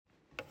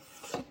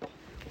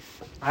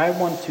I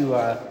want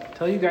to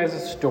tell you guys a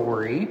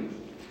story.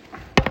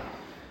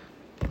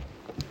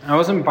 I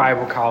was in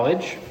Bible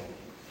college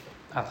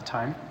at the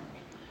time,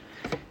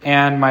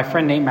 and my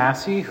friend Nate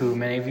Massey, who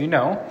many of you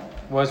know,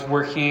 was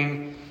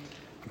working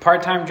a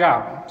part-time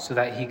job so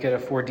that he could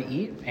afford to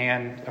eat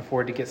and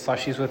afford to get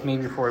slushies with me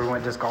before we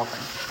went disc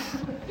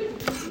golfing.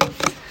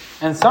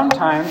 And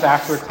sometimes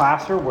after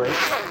class or work,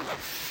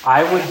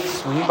 I would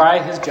swing by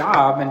his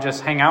job and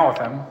just hang out with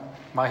him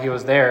while he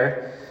was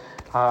there.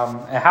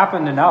 It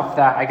happened enough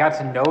that I got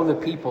to know the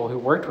people who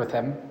worked with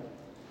him.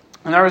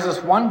 And there was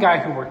this one guy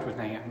who worked with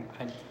me.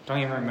 I don't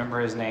even remember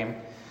his name.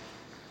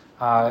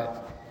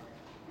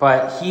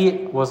 But he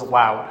was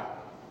loud.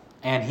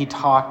 And he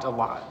talked a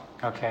lot.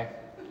 Okay?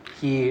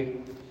 He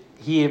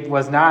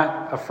was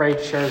not afraid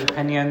to share his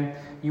opinion.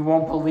 You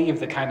won't believe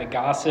the kind of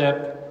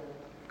gossip,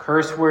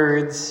 curse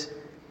words,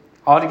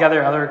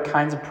 altogether other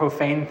kinds of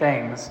profane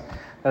things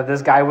that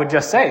this guy would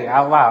just say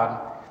out loud,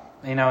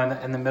 in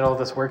the middle of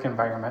this work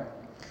environment.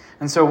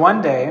 And so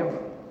one day,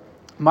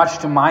 much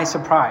to my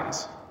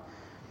surprise,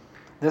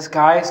 this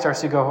guy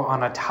starts to go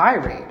on a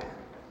tirade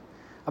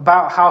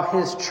about how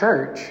his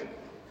church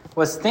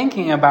was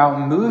thinking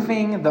about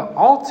moving the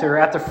altar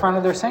at the front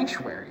of their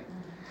sanctuary.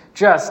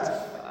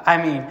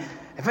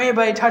 If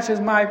anybody touches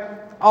my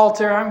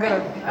altar, and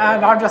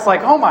I'm just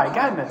like, oh my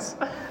goodness.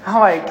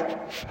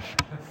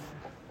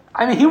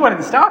 He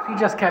wouldn't stop. He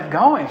just kept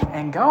going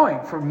and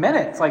going for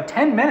minutes, like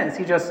 10 minutes.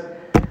 He just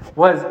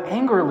was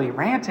angrily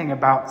ranting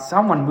about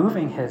someone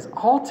moving his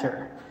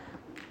altar.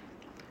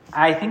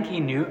 I think he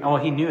knew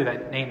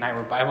that Nate and I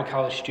were Bible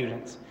college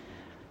students.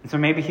 And so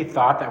maybe he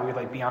thought that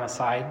we'd be on a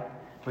side.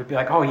 We'd be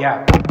like, oh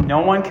yeah,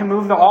 no one can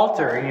move the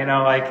altar.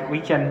 We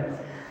can,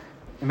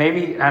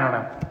 maybe, I don't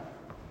know.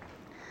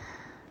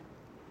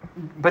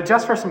 But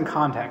just for some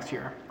context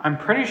here, I'm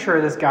pretty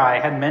sure this guy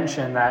had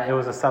mentioned that it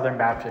was a Southern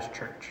Baptist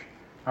church.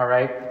 All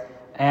right?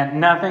 And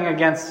nothing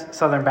against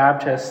Southern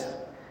Baptists,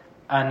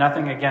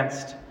 nothing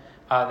against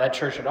that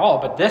church at all.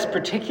 But this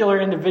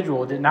particular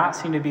individual did not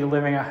seem to be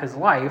living out his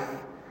life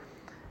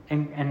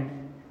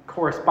in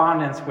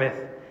correspondence with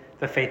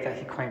the faith that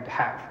he claimed to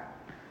have.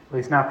 At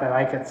least not that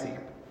I could see.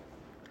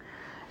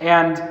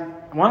 And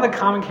one of the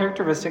common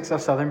characteristics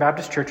of Southern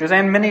Baptist churches,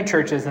 and many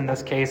churches in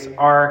this case,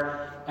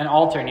 are an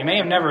altar. And you may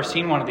have never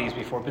seen one of these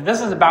before, but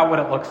this is about what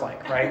it looks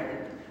like, right?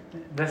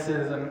 This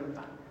is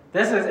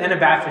in a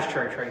Baptist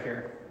church right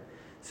here.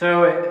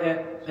 So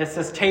it's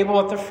this table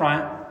at the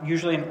front,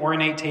 usually an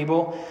ornate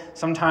table.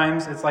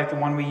 Sometimes it's like the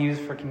one we use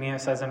for communion. It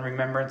says, "In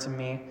remembrance of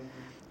me."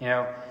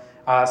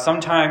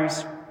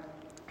 Sometimes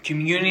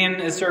communion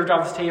is served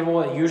off this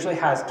table. It usually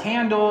has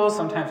candles,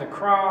 sometimes a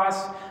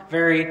cross,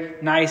 very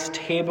nice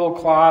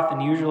tablecloth,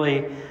 and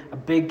usually a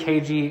big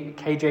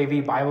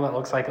KJV Bible that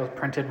looks like it was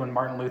printed when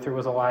Martin Luther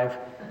was alive.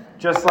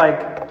 Just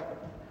like,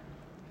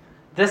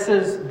 this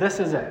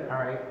is it, all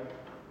right?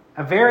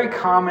 A very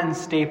common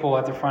staple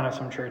at the front of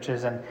some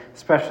churches, and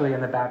especially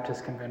in the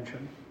Baptist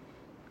convention.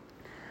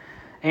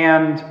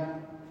 And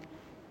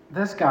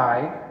this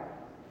guy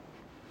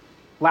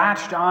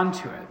latched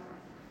onto it,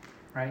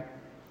 right?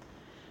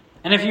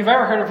 And if you've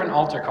ever heard of an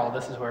altar call,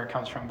 this is where it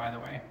comes from, by the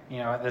way.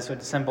 This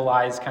would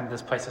symbolize kind of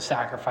this place of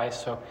sacrifice.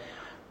 So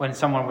when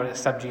someone would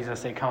accept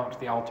Jesus, they come up to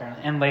the altar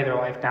and lay their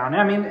life down.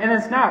 And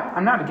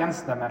I'm not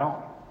against them at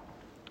all.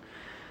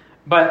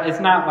 But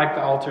it's not like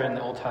the altar in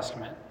the Old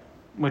Testament,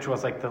 which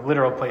was like the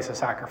literal place of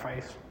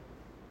sacrifice.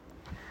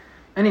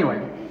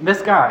 Anyway,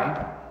 this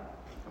guy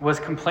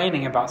was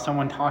complaining about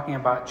someone talking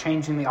about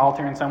changing the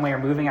altar in some way or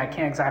moving. I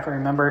can't exactly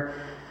remember.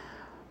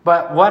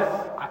 But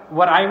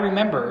what I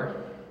remember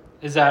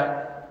is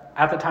that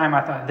at the time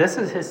I thought, this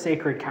is his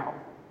sacred cow.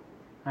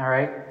 All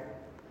right?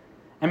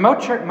 And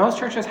most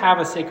churches have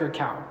a sacred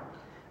cow.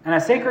 And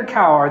a sacred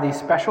cow are these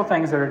special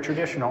things that are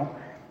traditional,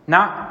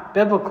 not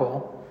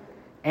biblical,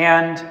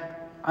 and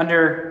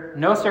under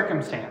no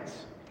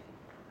circumstance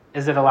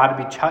is it allowed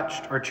to be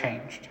touched or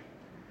changed.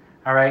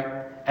 All right?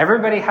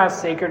 Everybody has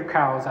sacred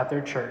cows at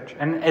their church.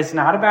 And it's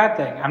not a bad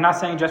thing. I'm not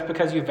saying just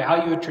because you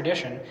value a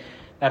tradition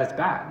that it's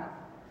bad.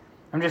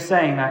 I'm just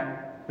saying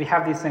that we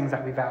have these things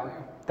that we value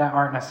that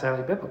aren't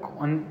necessarily biblical.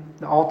 And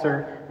the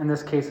altar, in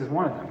this case, is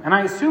one of them. And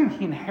I assume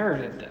he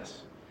inherited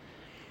this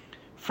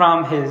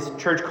from his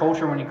church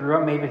culture when he grew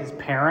up. Maybe his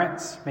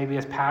parents, maybe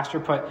his pastor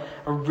put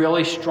a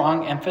really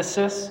strong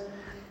emphasis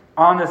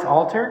on this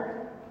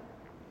altar.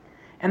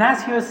 And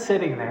as he was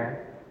sitting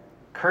there,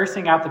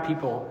 cursing out the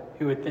people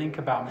who would think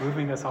about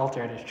moving this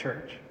altar at his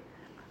church,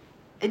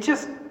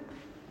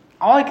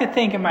 all I could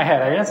think in my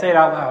head, I didn't say it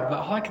out loud, but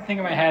all I could think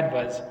in my head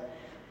was,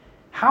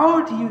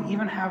 how do you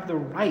even have the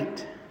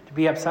right to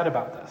be upset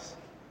about this?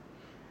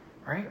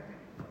 Right?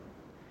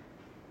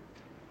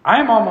 I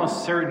am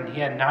almost certain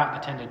he had not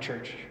attended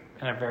church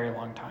in a very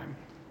long time.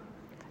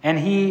 And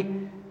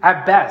he,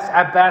 at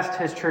best,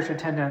 his church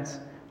attendance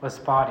was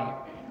spotty.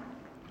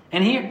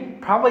 And he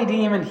probably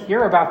didn't even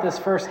hear about this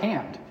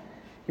firsthand.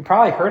 He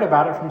probably heard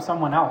about it from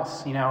someone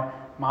else.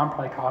 Mom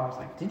probably called him and was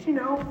like, did you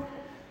know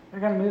they're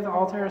going to move the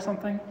altar or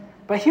something?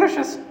 But he was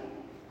just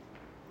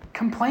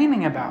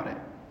complaining about it.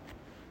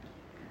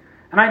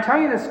 And I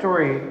tell you this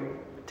story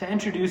to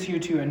introduce you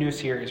to a new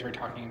series we're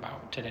talking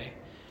about today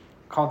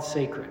called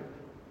Sacred.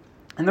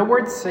 And the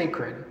word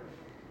sacred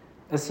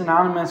is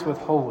synonymous with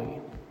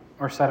holy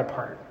or set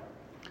apart.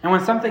 And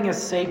when something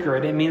is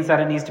sacred, it means that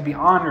it needs to be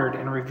honored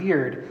and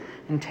revered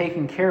and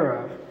taken care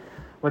of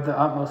with the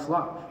utmost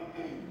love.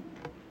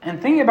 And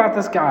thinking about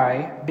this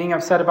guy being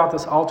upset about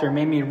this altar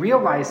made me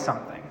realize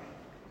something.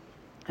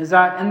 Is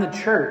that in the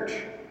church,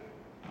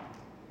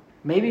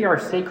 maybe our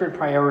sacred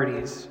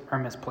priorities are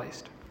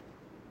misplaced.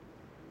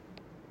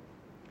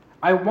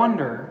 I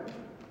wonder,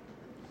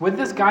 would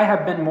this guy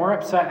have been more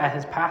upset at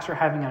his pastor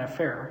having an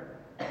affair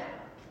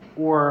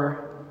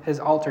or his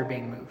altar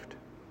being moved?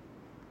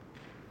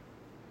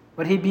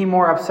 Would he be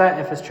more upset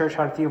if his church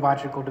had a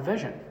theological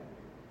division?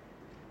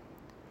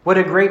 Would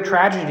a great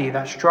tragedy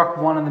that struck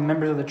one of the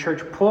members of the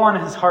church pull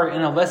on his heart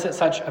and elicit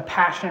such a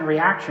passionate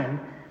reaction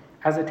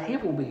as a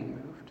table being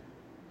moved?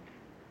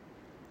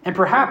 And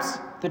perhaps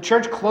the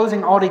church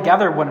closing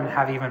altogether wouldn't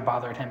have even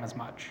bothered him as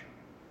much.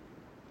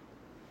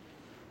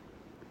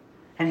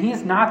 And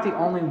he's not the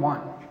only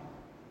one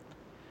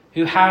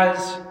who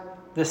has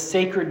the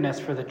sacredness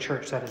for the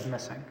church that is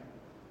missing.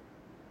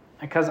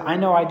 Because I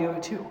know I do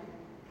it too.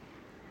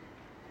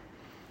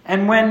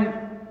 And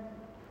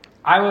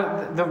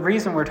the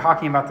reason we're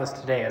talking about this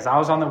today is I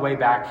was on the way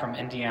back from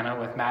Indiana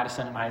with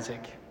Madison and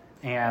Isaac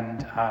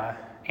and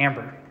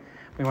Amber.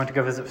 We went to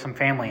go visit some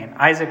family. And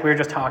Isaac, we were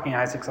just talking.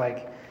 Isaac's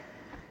like,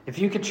 if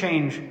you could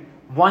change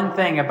one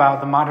thing about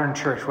the modern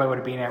church, what would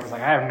it be? And I was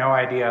like, I have no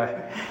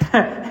idea.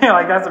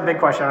 That's a big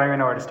question. I don't even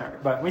know where to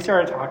start. But we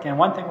started talking, and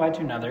one thing led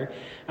to another.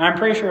 And I'm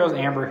pretty sure it was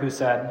Amber who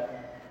said,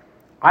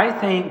 I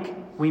think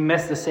we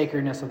miss the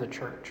sacredness of the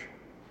church.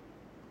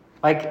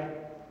 Like,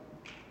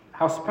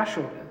 how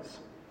special it is.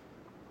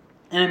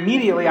 And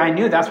immediately I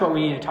knew that's what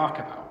we need to talk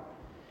about.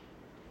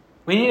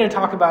 We need to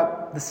talk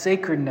about the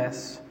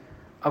sacredness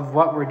of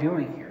what we're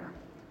doing here.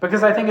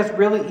 Because I think it's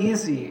really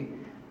easy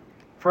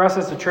for us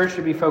as a church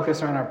to be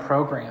focused on our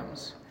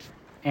programs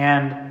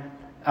and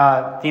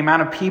the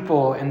amount of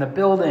people in the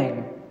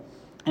building,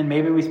 and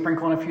maybe we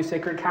sprinkle in a few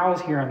sacred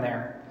cows here and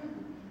there,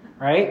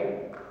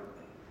 right?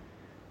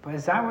 But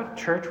is that what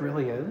church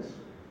really is?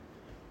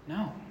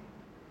 No.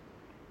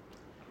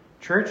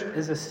 Church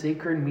is a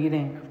sacred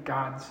meeting of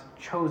God's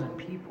chosen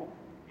people.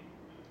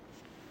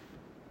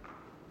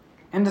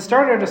 And to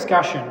start our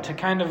discussion, to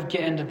kind of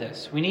get into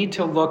this, we need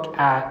to look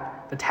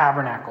at the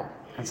tabernacle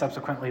and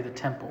subsequently the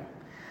temple.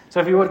 So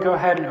if you would go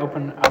ahead and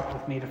open up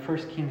with me to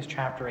 1 Kings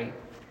chapter 8.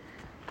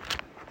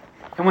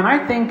 And when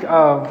I think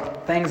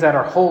of things that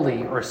are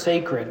holy or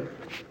sacred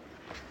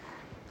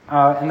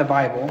in the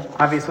Bible,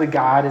 obviously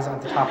God is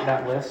at the top of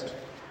that list.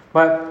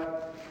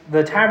 But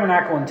the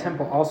tabernacle and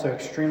temple also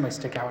extremely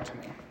stick out to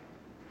me.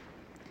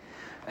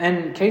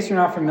 In case you're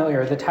not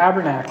familiar, the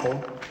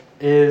tabernacle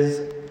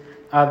is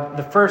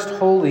the first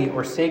holy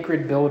or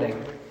sacred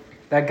building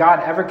that God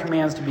ever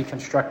commands to be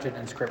constructed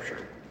in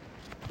Scripture.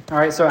 All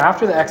right, so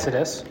after the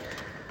Exodus,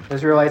 the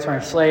Israelites are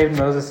enslaved,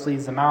 Moses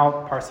leads them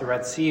out, parts the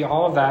Red Sea,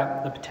 all of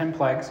that, the 10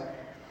 plagues.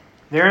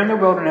 They're in the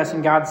wilderness,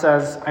 and God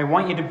says, I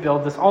want you to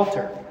build this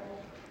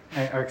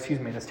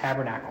this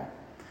tabernacle.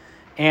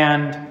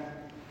 And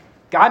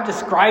God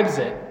describes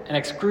it in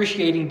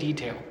excruciating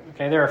detail.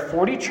 Okay, there are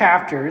 40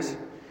 chapters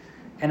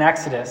in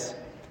Exodus.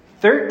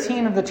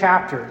 13 of the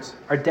chapters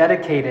are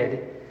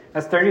dedicated,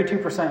 that's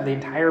 32% of the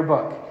entire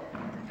book,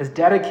 is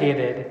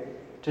dedicated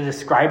to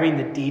describing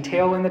the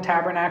detail in the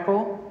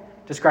tabernacle,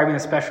 describing the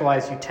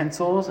specialized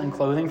utensils and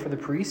clothing for the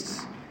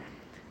priests.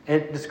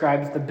 It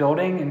describes the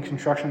building and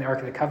construction of the Ark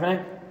of the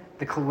Covenant,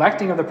 the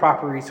collecting of the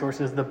proper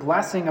resources, the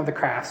blessing of the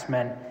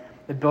craftsmen,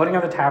 the building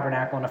of the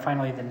tabernacle, and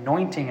finally the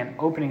anointing and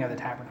opening of the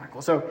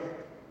tabernacle. So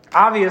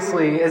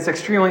obviously it's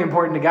extremely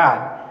important to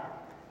God.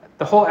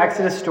 The whole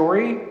Exodus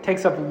story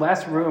takes up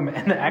less room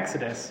in the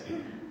Exodus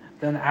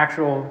than the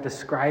actual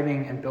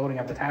describing and building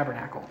of the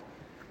tabernacle.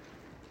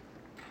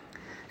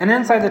 And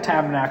inside the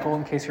tabernacle,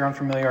 in case you're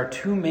unfamiliar, are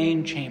two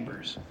main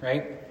chambers,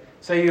 right?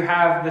 So you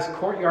have this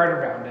courtyard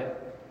around it,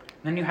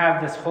 then you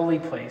have this holy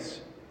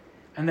place,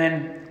 and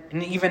then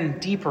an even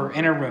deeper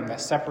inner room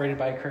that's separated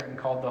by a curtain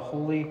called the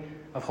Holy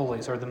of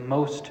Holies, or the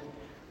Most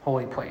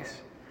Holy Place.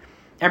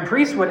 And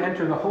priests would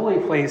enter the holy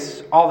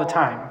place all the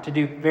time to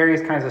do various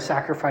kinds of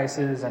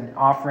sacrifices and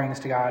offerings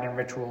to God and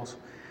rituals.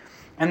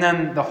 And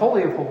then the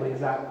Holy of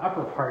Holies, that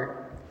upper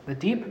part, the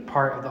deep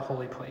part of the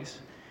holy place,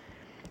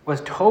 was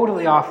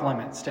totally off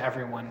limits to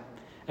everyone,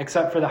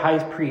 except for the high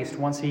priest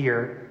once a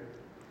year.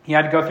 He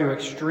had to go through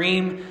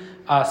extreme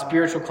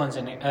spiritual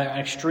cleansing, an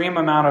extreme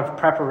amount of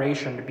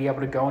preparation to be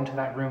able to go into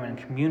that room and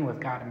commune with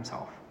God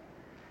himself,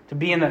 to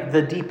be in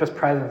the deepest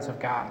presence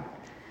of God.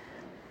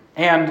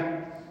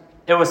 And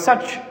it was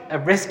such a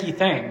risky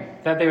thing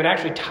that they would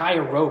actually tie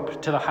a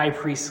rope to the high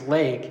priest's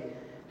leg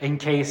in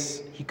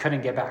case he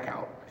couldn't get back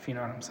out, if you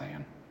know what I'm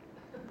saying.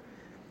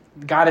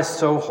 God is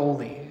so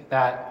holy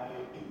that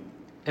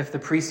if the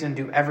priest didn't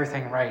do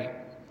everything right,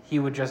 he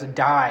would just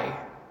die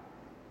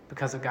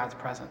because of God's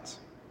presence.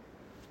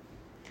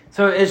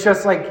 So it's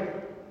just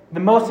like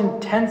the most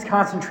intense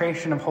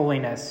concentration of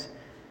holiness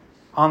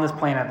on this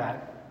planet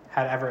that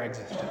had ever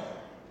existed.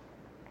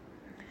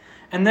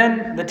 And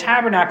then the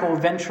tabernacle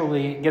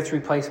eventually gets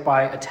replaced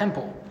by a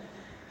temple,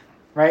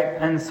 right?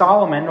 And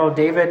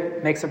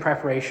David makes the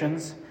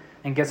preparations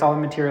and gets all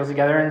the materials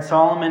together, and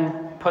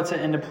Solomon puts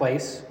it into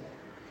place.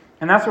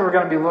 And that's what we're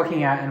going to be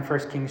looking at in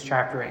 1 Kings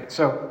chapter 8.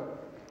 So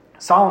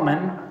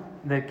Solomon,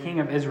 the king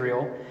of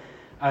Israel,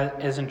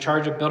 is in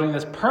charge of building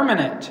this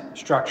permanent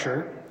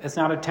structure. It's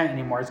not a tent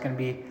anymore. It's going to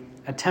be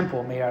a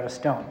temple made out of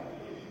stone.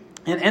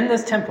 And in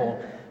this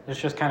temple, it's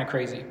just kind of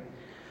crazy.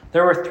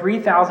 There were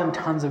 3,000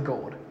 tons of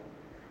gold.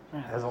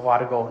 There's a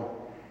lot of gold.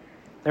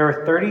 There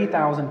were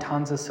 30,000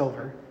 tons of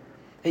silver.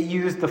 It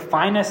used the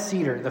finest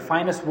cedar, the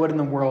finest wood in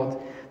the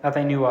world that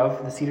they knew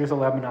of, the cedars of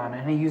Lebanon.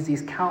 And he used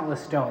these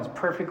countless stones,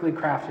 perfectly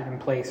crafted and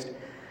placed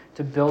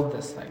to build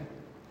this thing.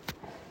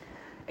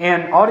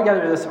 And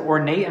altogether, this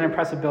ornate and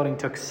impressive building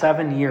took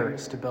 7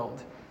 years to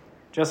build.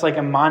 Just like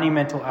a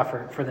monumental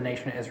effort for the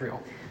nation of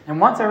Israel. And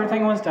once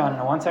everything was done,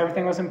 and once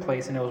everything was in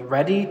place, and it was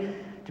ready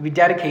to be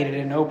dedicated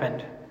and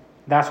opened,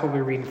 that's what we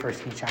read in 1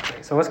 Kings chapter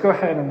 8. So let's go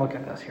ahead and look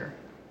at this here.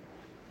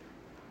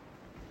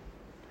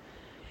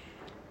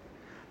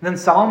 Then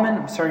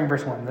Solomon, starting in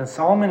verse 1, then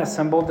Solomon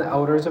assembled the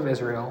elders of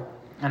Israel,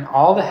 and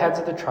all the heads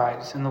of the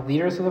tribes, and the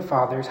leaders of the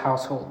fathers'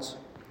 households,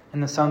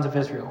 and the sons of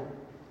Israel,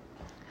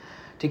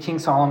 to King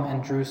Solomon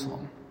in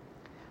Jerusalem,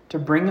 to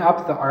bring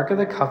up the ark of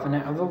the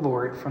covenant of the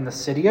Lord from the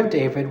city of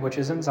David, which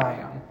is in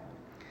Zion.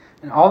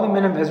 And all the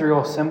men of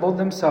Israel assembled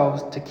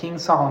themselves to King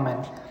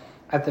Solomon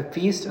at the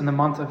feast in the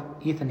month of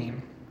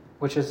Ethanim,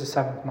 which is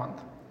the 7th month.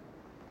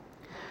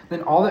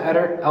 Then all the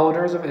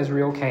elders of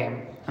Israel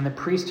came, and the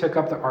priests took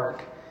up the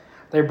ark.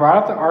 They brought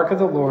up the ark of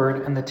the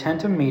Lord and the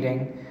tent of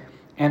meeting,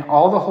 and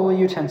all the holy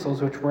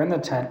utensils which were in the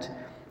tent,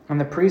 and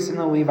the priests and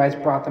the Levites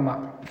brought them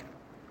up.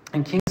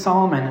 And King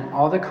Solomon and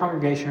all the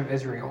congregation of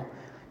Israel,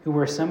 who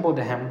were assembled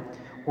to him,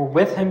 were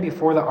with him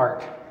before the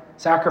ark,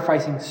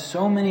 sacrificing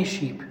so many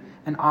sheep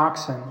and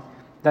oxen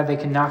that they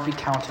could not be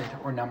counted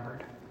or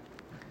numbered.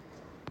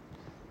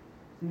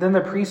 Then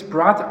the priests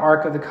brought the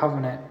ark of the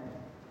covenant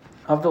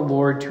of the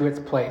Lord to its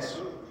place,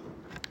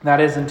 that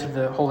is, into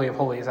the Holy of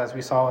Holies, as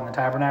we saw in the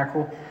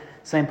tabernacle,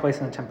 same place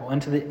in the temple,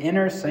 into the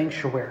inner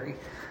sanctuary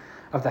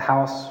of the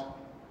house,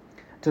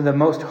 to the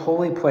most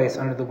holy place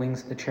under the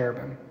wings of the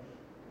cherubim.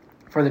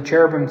 For the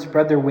cherubim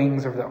spread their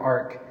wings over the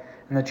ark,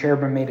 and the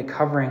cherubim made a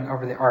covering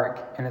over the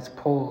ark and its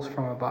poles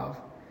from above.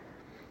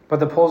 But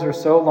the poles were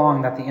so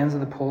long that the ends of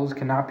the poles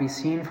could not be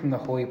seen from the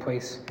holy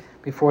place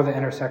before the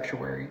inner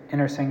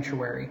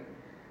sanctuary.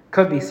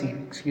 Could be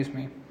seen,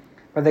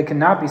 but they could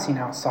not be seen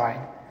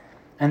outside.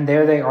 And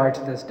there they are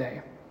to this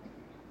day.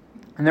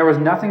 And there was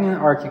nothing in the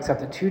ark except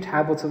the 2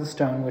 tablets of the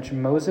stone which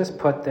Moses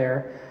put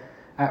there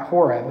at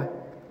Horeb.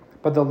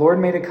 But the Lord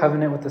made a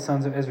covenant with the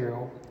sons of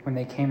Israel when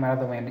they came out of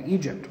the land of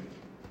Egypt.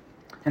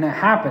 And it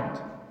happened,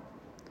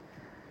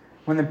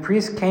 when the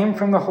priests came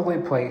from the holy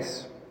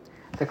place,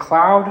 the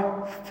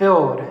cloud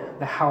filled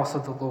the house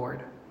of the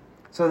Lord,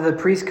 so that the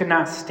priests could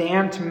not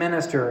stand to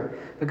minister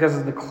because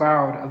of the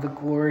cloud of the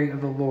glory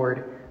of the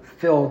Lord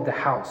filled the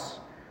house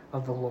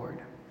of the Lord.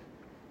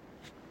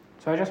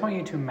 So I just want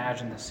you to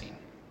imagine this scene.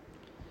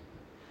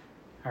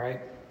 All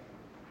right?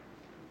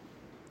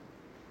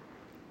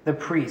 The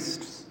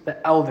priests,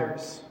 the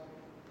elders,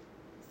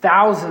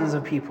 thousands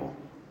of people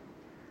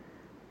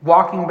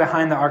walking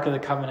behind the Ark of the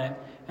Covenant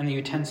and the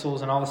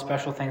utensils and all the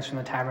special things from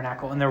the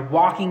tabernacle, and they're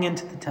walking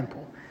into the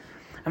temple.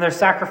 And they're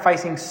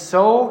sacrificing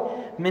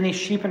so many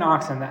sheep and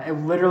oxen that it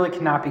literally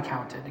cannot be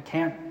counted.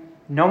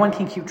 No one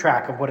can keep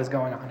track of what is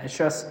going on. It's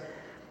just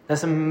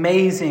this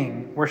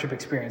amazing worship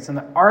experience. And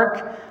the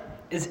ark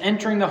is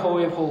entering the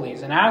Holy of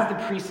Holies. And as the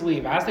priests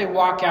leave, as they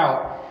walk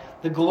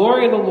out, the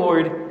glory of the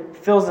Lord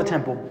fills the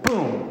temple.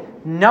 Boom.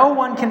 No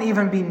one can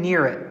even be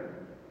near it.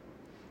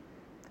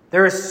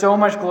 There is so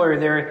much glory.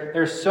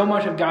 There's so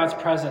much of God's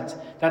presence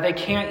that they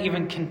can't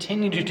even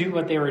continue to do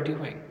what they were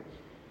doing.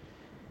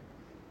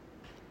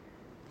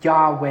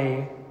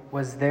 Yahweh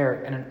was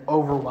there in an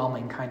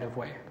overwhelming kind of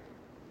way.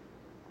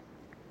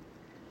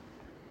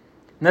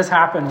 And this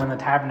happened when the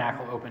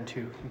tabernacle opened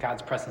too.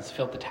 God's presence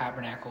filled the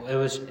tabernacle.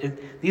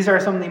 These are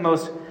some of the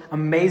most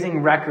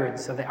amazing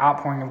records of the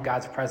outpouring of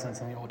God's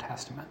presence in the Old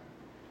Testament.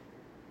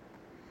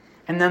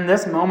 And then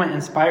this moment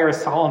inspires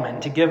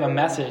Solomon to give a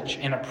message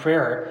in a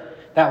prayer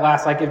that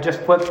lasts, like it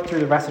just flipped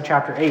through the rest of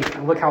chapter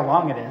 8. Look how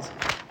long it is.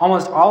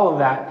 Almost all of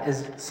that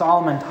is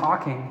Solomon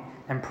talking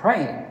and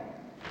praying.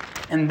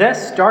 And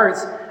this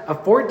starts a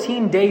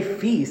 14-day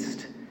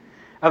feast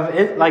of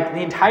it, like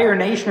the entire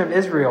nation of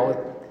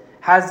Israel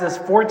has this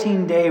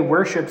 14-day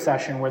worship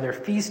session where they're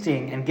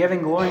feasting and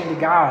giving glory to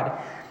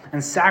God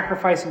and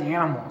sacrificing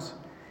animals.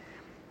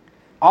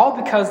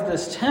 All because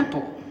this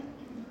temple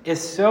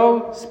is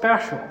so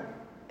special.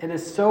 It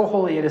is so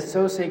holy. It is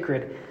so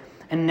sacred.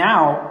 And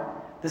now,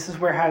 this is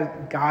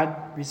where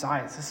God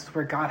resides. This is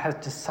where God has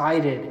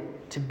decided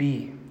to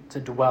be, to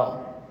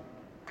dwell.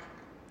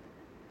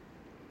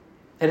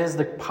 It is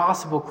the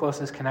possible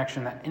closest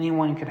connection that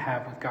anyone could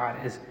have with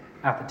God is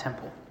at the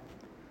temple.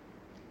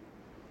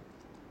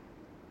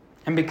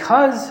 And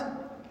because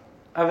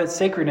of its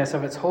sacredness,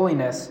 of its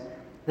holiness,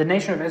 the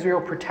nation of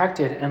Israel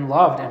protected and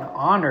loved and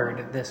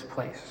honored this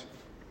place.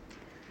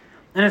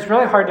 And it's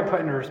really hard to put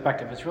into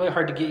perspective. It's really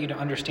hard to get you to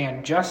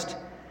understand just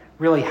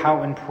really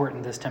how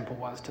important this temple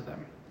was to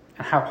them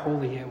and how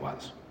holy it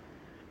was.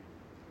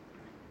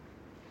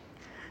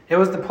 It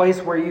was the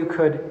place where you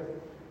could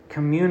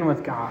commune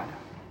with God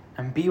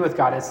and be with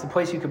God. It's the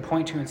place you could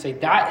point to and say,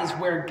 that is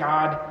where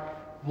God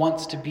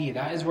wants to be.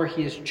 That is where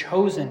he has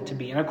chosen to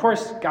be. And of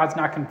course, God's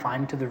not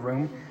confined to the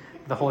room,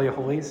 the Holy of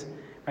Holies,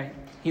 right?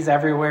 He's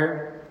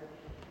everywhere.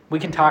 We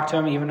can talk to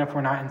him even if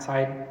we're not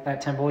inside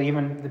that temple,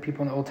 even the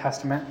people in the Old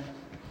Testament.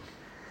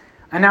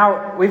 And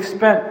now we've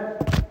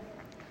spent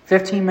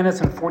 15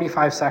 minutes and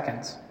 45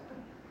 seconds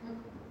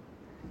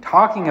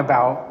talking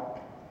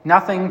about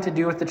nothing to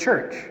do with the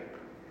church.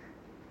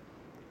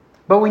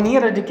 But we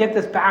needed to get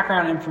this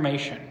background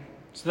information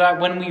so that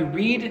when we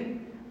read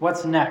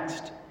what's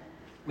next,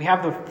 we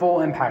have the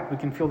full impact. We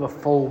can feel the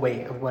full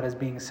weight of what is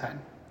being said.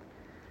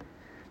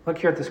 Look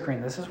here at the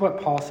screen. This is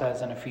what Paul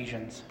says in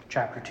Ephesians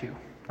chapter 2,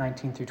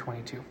 19 through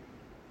 22.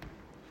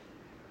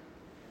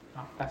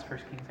 Oh, that's 1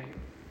 Kings 8. Here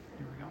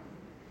we go.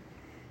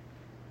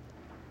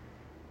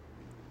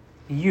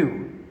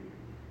 You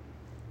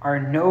are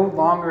no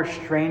longer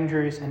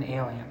strangers and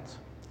aliens,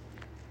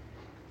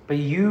 but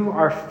you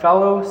are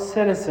fellow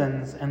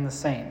citizens in the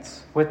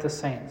saints, with the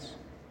saints,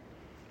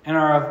 and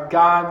are of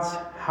God's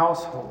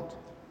household,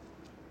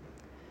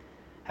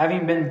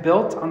 having been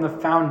built on the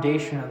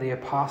foundation of the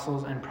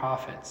apostles and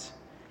prophets,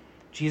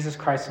 Jesus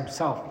Christ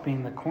himself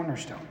being the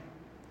cornerstone,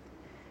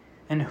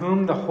 in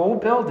whom the whole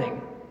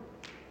building,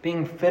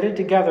 being fitted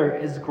together,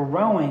 is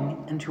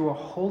growing into a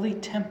holy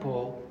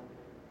temple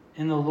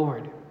in the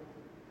Lord,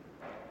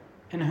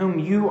 in whom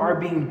you are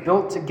being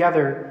built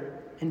together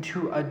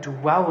into a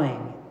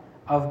dwelling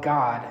of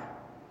God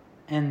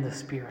in the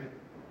Spirit.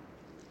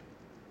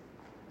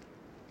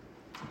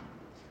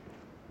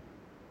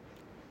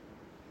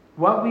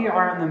 What we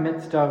are in the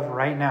midst of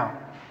right now,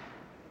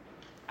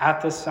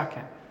 at this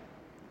second,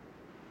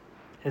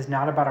 is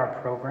not about our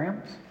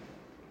programs.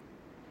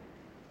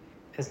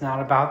 It's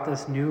not about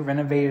this new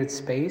renovated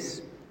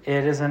space.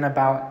 It isn't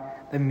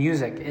about the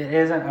music. It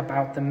isn't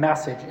about the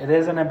message. It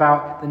isn't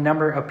about the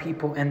number of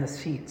people in the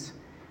seats.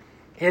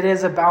 It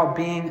is about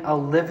being a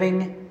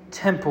living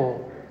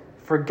temple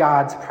for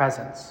God's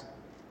presence.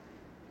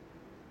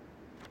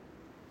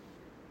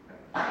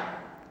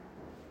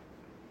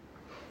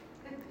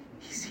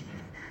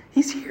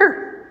 He's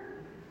here.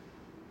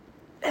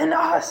 In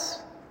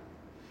us.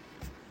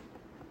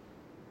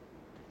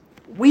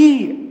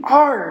 We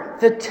are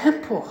the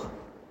temple.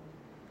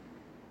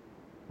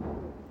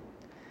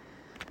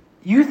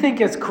 You think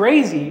it's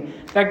crazy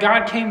that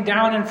God came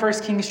down in 1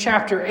 Kings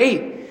chapter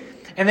 8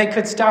 and they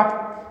could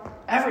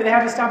stop they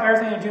had to stop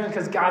everything they're doing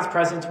because God's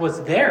presence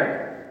was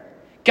there.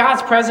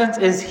 God's presence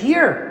is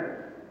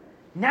here.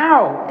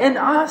 Now, in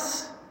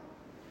us.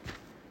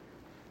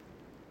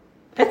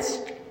 It's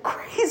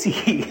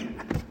crazy.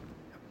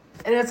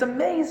 And it's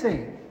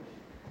amazing.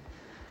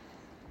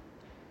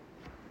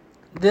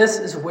 This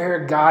is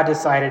where God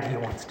decided he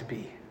wants to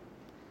be.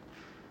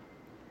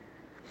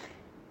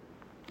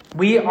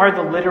 We are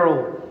the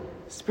literal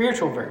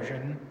spiritual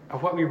version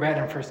of what we read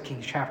in 1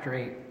 Kings chapter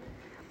 8.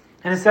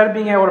 And instead of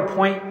being able to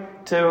point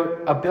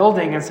to a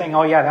building and saying,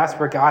 oh yeah, that's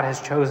where God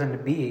has chosen to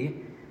be,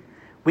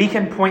 we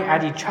can point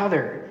at each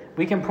other.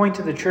 We can point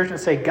to the church and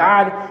say,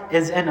 God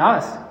is in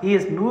us. He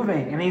is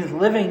moving and he's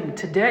living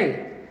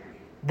today.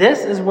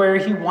 This is where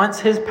he wants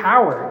his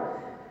power.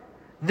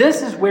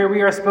 This is where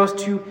we are supposed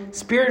to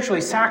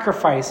spiritually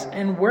sacrifice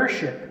and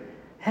worship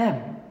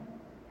him.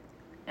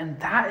 And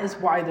that is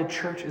why the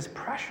church is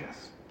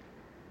precious.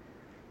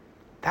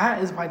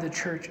 That is why the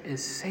church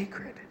is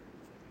sacred.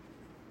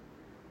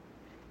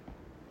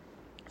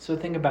 So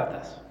think about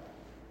this.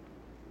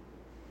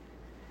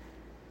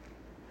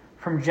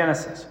 From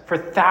Genesis, for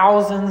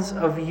thousands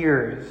of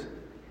years,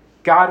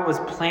 God was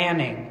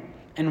planning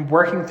and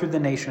working through the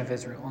nation of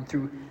Israel and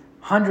through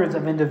hundreds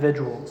of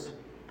individuals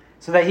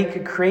so that he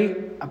could create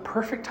a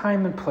perfect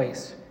time and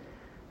place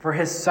for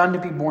his son to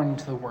be born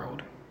into the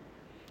world,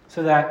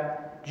 so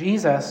that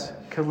Jesus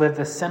could live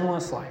the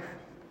sinless life,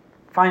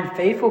 find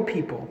faithful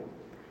people,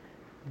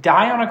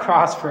 die on a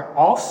cross for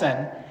all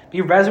sin,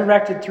 be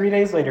resurrected 3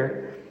 days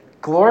later,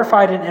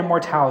 glorified in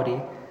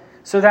immortality,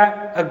 so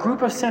that a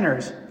group of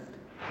sinners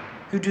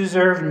who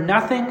deserve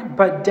nothing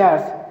but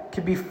death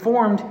could be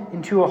formed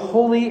into a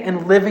holy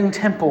and living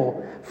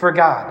temple for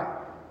God.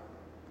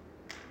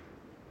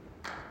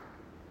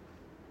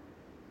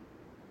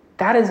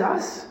 That is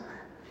us.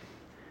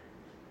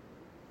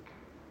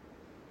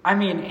 I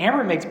mean,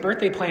 Amber makes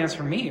birthday plans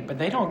for me, but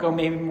they don't go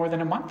maybe more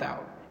than a month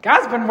out.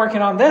 God's been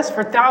working on this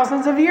for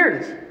thousands of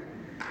years.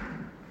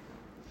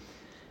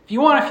 If you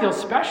want to feel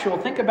special,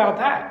 think about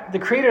that. The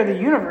creator of the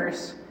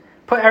universe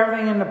put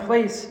everything into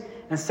place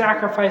and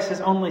sacrificed his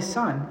only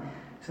son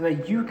so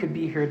that you could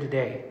be here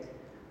today,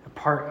 a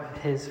part of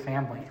his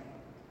family.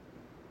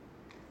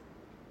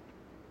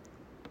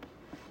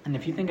 And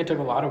if you think it took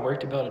a lot of work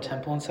to build a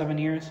temple in 7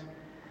 years,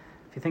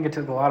 if you think it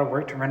took a lot of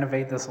work to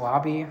renovate this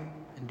lobby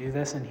and do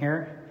this in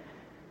here,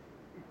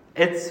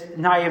 it's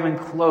not even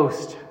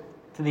close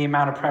to the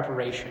amount of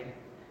preparation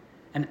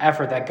and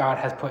effort that God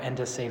has put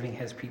into saving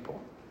his people.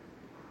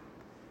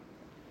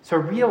 So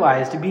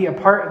realize to be a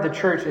part of the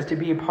church is to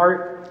be a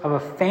part of a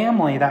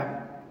family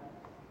that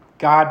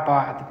God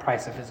bought at the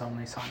price of his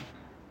only son.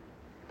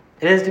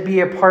 It is to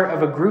be a part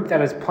of a group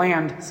that is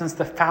planned since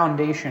the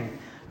foundation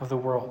of the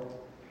world.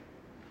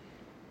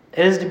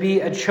 It is to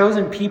be a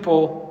chosen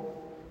people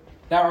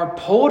that are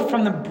pulled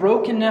from the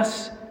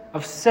brokenness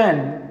of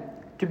sin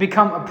to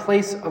become a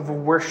place of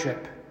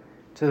worship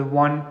to the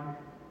one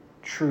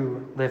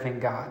true living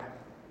God.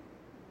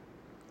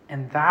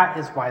 And that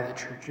is why the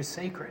church is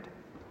sacred.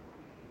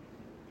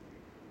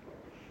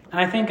 And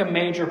I think a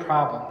major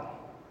problem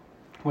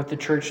with the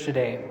church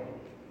today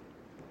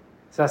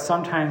is that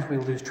sometimes we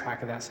lose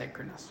track of that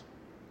sacredness.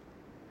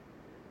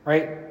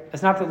 Right?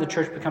 It's not that the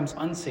church becomes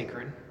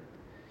unsacred.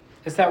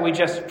 It's that we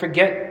just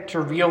forget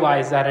to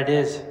realize that it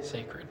is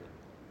sacred.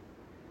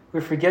 We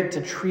forget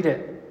to treat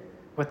it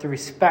with the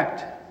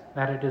respect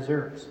that it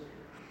deserves.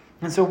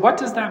 And so what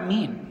does that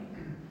mean?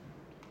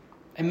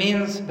 It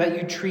means that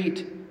you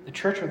treat the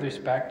church with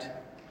respect,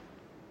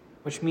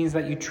 which means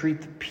that you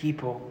treat the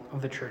people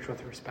of the church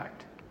with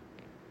respect.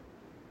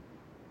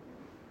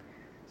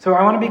 So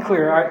I want to be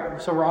clear,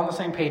 so we're on the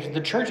same page.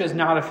 The church is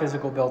not a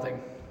physical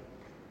building,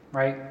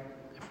 right?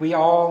 If we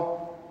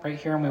all, right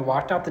here, and we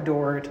walked out the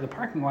door to the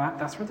parking lot,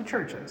 that's where the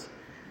church is,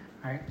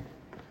 right?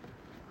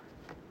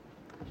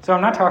 So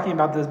I'm not talking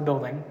about this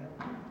building.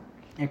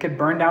 It could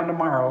burn down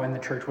tomorrow and the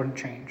church wouldn't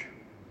change.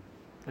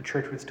 The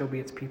church would still be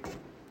its people.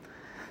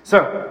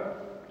 So,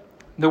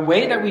 the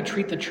way that we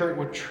treat the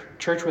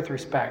church with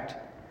respect,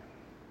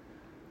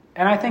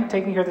 and I think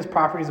taking care of this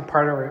property is a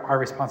part of our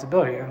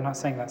responsibility. I'm not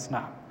saying that's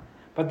not.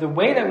 But the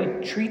way that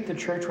we treat the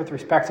church with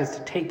respect is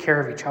to take care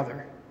of each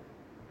other.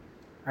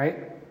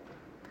 Right?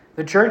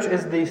 The church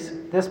is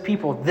this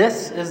people.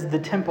 This is the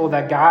temple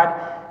that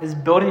God is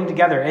building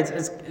together.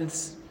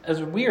 It's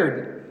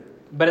weird,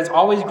 but it's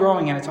always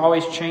growing and it's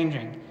always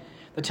changing.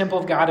 The temple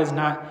of God is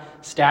not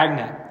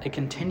stagnant. It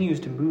continues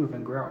to move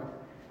and grow.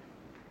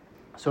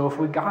 So if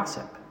we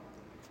gossip,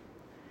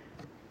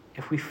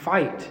 if we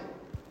fight,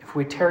 if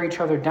we tear each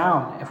other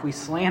down, if we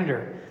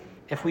slander,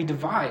 if we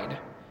divide,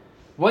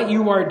 what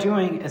you are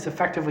doing is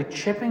effectively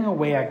chipping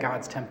away at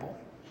God's temple.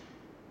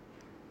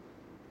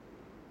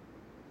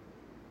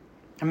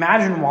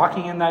 Imagine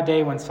walking in that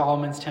day when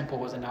Solomon's temple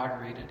was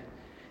inaugurated.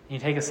 And you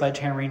take a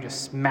sledgehammer and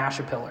just smash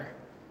a pillar.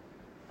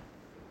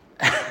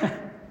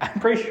 I'm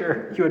pretty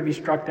sure you would be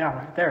struck down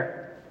right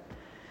there.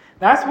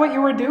 That's what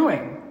you were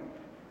doing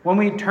when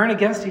we turn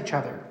against each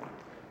other.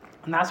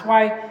 And that's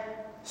why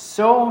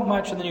so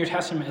much of the New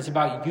Testament is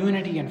about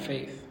unity and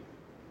faith.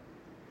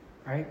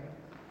 Right?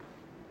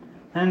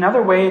 And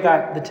another way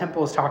that the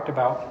temple is talked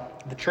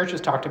about, the church is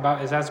talked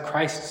about, is as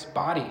Christ's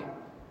body.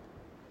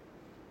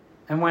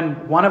 And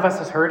when one of us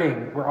is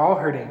hurting, we're all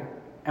hurting.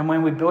 And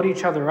when we build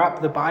each other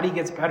up, the body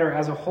gets better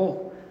as a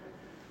whole.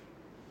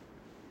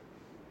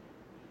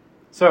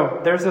 So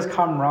there's this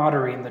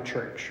camaraderie in the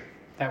church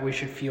that we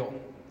should feel,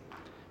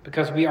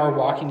 because we are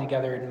walking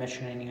together in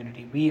mission and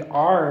unity. We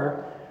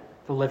are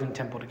the living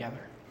temple together.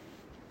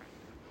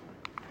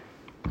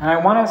 And I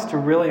want us to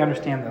really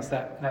understand this,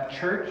 that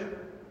church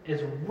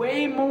is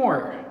way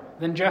more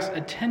than just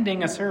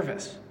attending a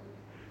service.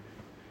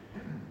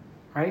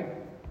 Right?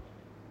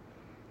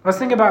 Let's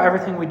think about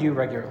everything we do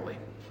regularly.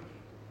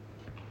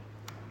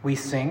 We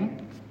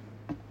sing.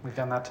 We've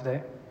done that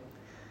today.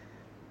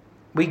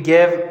 We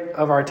give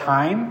of our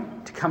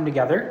time to come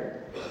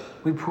together.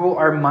 We pool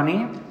our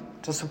money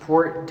to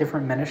support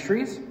different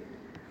ministries.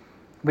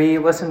 We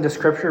listen to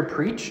scripture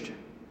preached.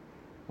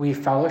 We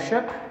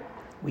fellowship.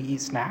 We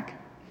eat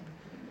snack.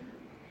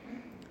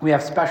 We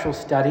have special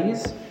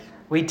studies.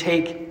 We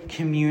take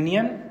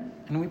communion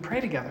and we pray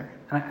together.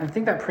 And I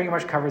think that pretty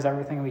much covers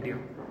everything we do.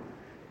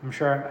 I'm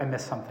sure I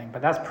missed something,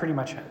 but that's pretty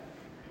much it.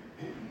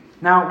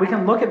 Now, we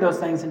can look at those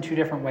things in two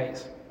different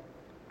ways.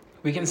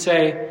 We can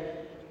say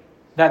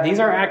that these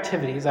are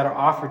activities that are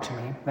offered to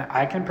me that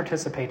I can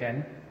participate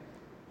in,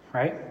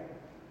 right?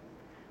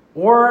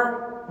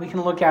 Or we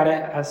can look at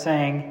it as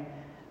saying,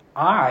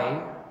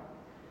 I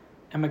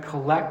am a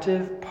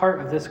collective part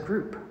of this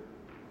group,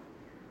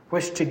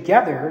 which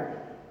together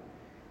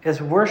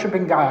is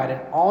worshiping God in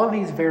all of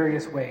these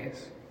various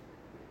ways.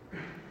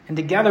 And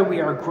together we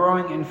are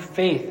growing in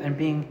faith and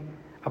being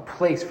a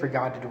place for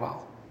God to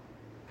dwell.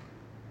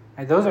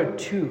 Right? Those are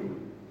two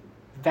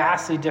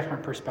vastly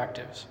different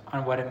perspectives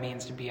on what it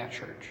means to be at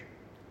church.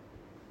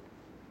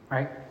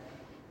 Right?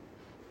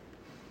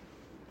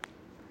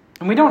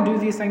 And we don't do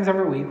these things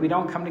every week. We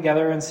don't come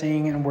together and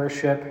sing and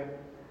worship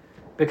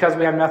because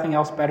we have nothing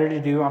else better to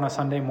do on a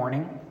Sunday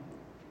morning.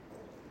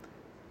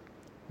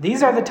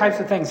 These are the types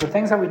of things. The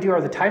things that we do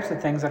are the types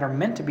of things that are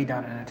meant to be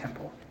done in a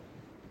temple.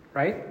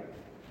 Right?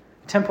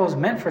 A temple is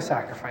meant for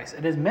sacrifice.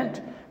 It is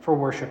meant for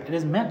worship. It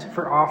is meant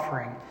for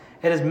offering.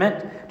 It is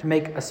meant to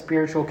make a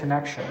spiritual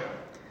connection.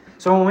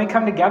 So when we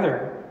come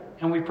together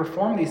and we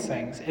perform these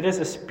things, it is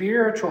a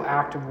spiritual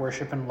act of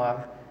worship and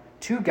love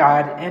to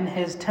God in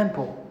his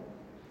temple.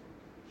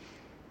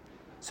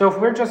 So if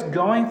we're just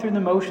going through the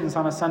motions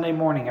on a Sunday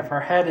morning, if our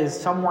head is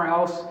somewhere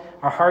else,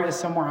 our heart is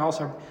somewhere else,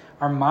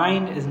 our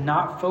mind is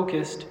not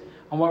focused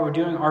on what we're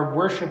doing, our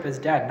worship is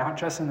dead, not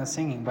just in the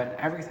singing, but in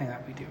everything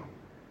that we do.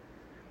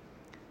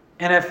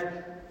 And if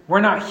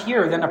we're not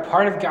here, then a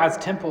part of God's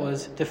temple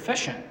is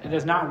deficient. It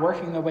is not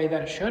working the way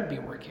that it should be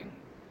working.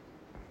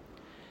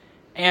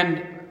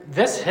 And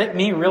this hit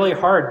me really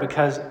hard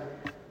because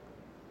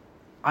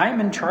I'm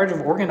in charge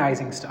of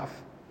organizing stuff.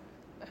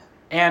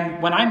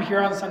 And when I'm here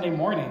on Sunday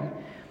morning,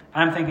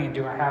 I'm thinking,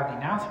 do I have the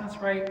announcements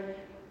right?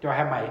 Do I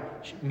have my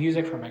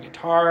music for my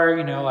guitar?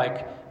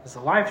 Is the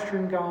live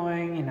stream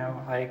going?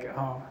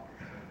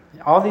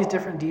 All these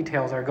different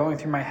details are going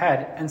through my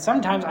head. And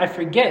sometimes I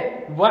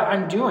forget what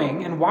I'm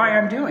doing and why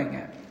I'm doing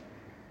it.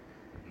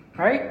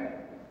 Right?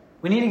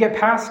 We need to get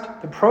past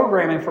the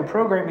programming for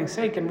programming's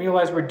sake and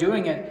realize we're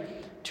doing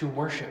it to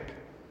worship.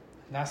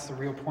 And that's the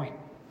real point.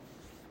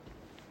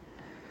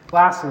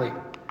 Lastly,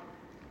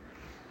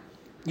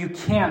 you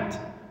can't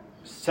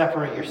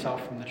separate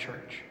yourself from the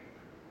church.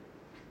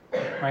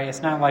 Right?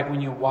 It's not like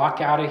when you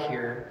walk out of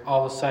here,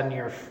 all of a sudden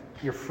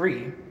you're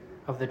free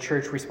of the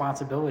church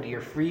responsibility.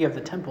 You're free of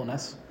the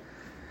templeness.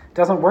 It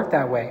doesn't work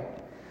that way.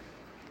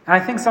 And I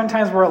think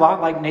sometimes we're a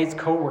lot like Nate's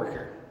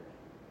coworker,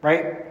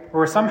 right?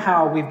 Where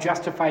somehow we've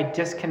justified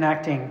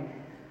disconnecting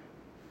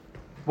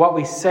what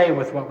we say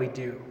with what we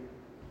do,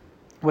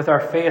 with our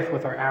faith,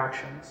 with our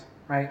actions,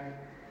 right?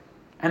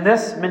 And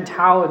this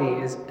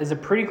mentality is a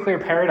pretty clear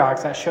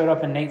paradox that showed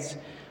up in Nate's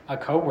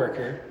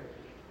coworker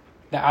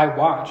that I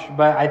watched,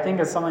 but I think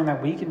it's something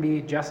that we can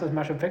be just as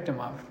much a victim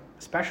of,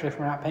 especially if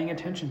we're not paying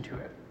attention to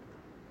it.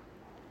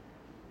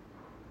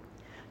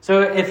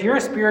 So if you're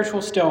a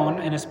spiritual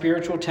stone in a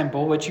spiritual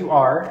temple, which you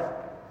are,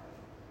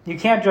 you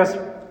can't just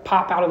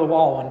pop out of the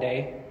wall one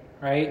day,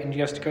 right, and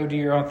just go do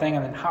your own thing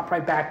and then hop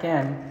right back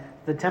in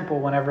the temple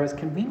whenever it's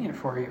convenient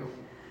for you,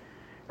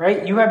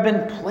 right? You have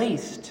been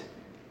placed.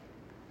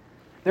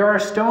 There are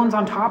stones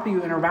on top of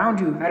you and around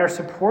you that are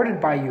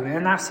supported by you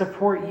and that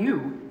support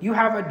you. You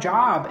have a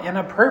job and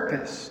a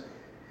purpose.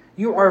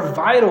 You are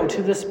vital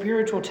to the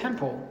spiritual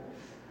temple.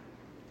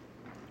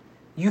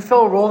 You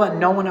fill a role that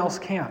no one else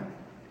can.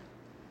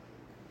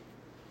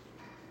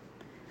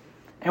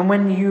 And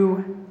when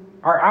you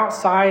are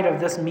outside of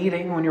this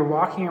meeting, when you're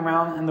walking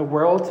around in the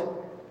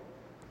world,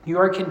 you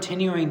are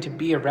continuing to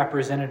be a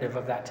representative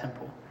of that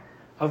temple,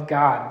 of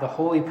God, the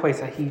holy place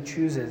that he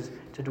chooses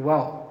to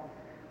dwell.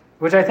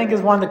 Which I think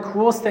is one of the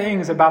coolest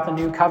things about the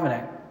new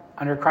covenant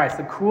under Christ.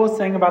 The coolest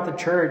thing about the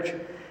church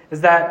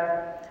is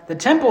that the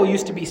temple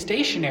used to be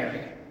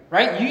stationary,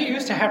 right? You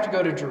used to have to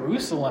go to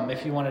Jerusalem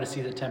if you wanted to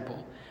see the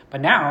temple.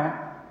 But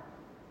now,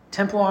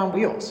 temple on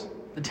wheels.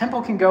 The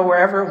temple can go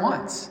wherever it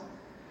wants.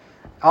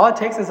 All it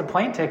takes is a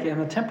plane ticket, and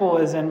the temple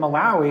is in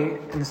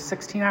Malawi in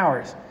 16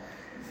 hours.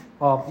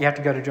 Well, you have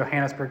to go to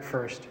Johannesburg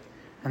first,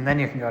 and then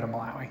you can go to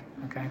Malawi,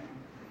 okay?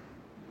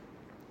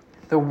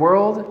 The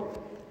world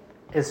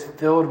is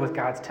filled with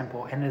God's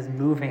temple and is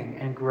moving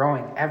and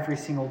growing every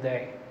single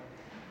day.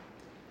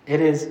 It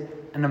is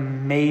an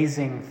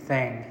amazing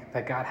thing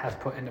that God has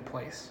put into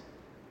place.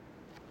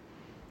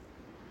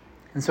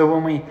 And so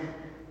when we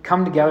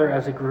come together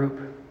as a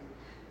group,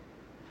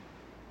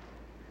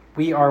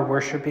 we are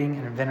worshiping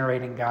and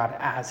venerating God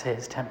as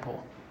his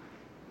temple.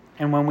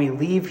 And when we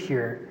leave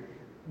here,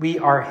 we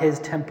are his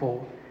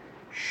temple,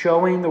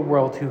 showing the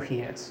world who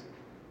he is.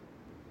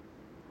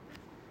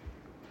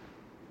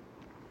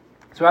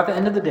 So at the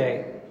end of the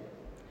day,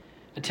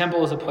 a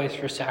temple is a place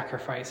for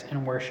sacrifice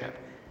and worship.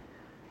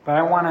 But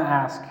I want to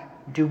ask,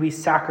 do we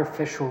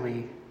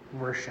sacrificially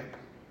worship?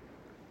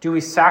 Do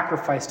we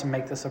sacrifice to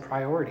make this a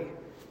priority?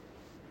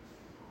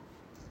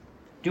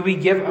 Do we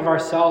give of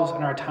ourselves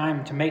and our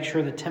time to make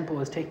sure the temple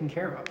is taken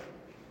care of?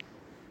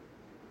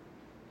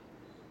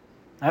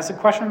 That's a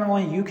question that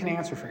only you can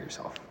answer for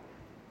yourself.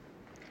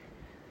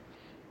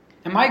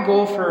 And my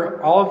goal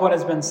for all of what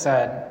has been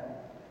said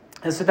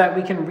is so that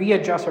we can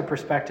readjust our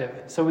perspective,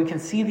 so we can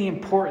see the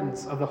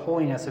importance of the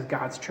holiness of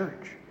God's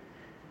church.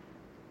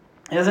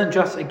 It isn't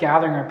just a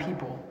gathering of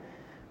people.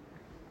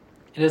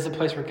 It is a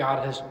place where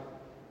God has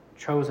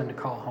chosen to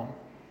call home.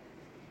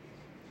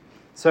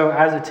 So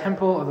as a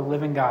temple of the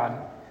living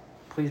God,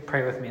 please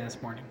pray with me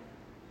this morning.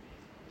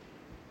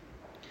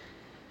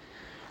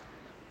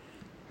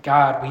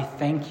 God, we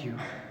thank you.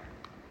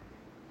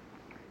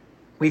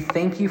 We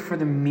thank you for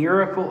the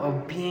miracle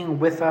of being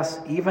with us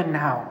even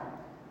now.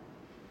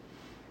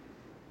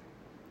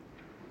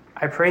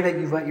 I pray that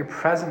you let your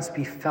presence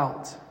be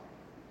felt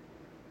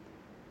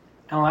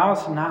and allow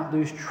us to not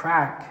lose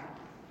track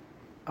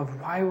of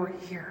why we're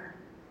here.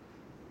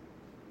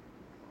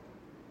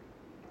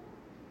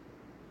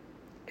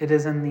 It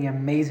is in the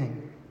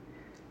amazing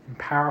and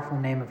powerful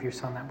name of your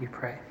Son that we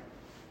pray.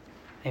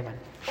 Amen.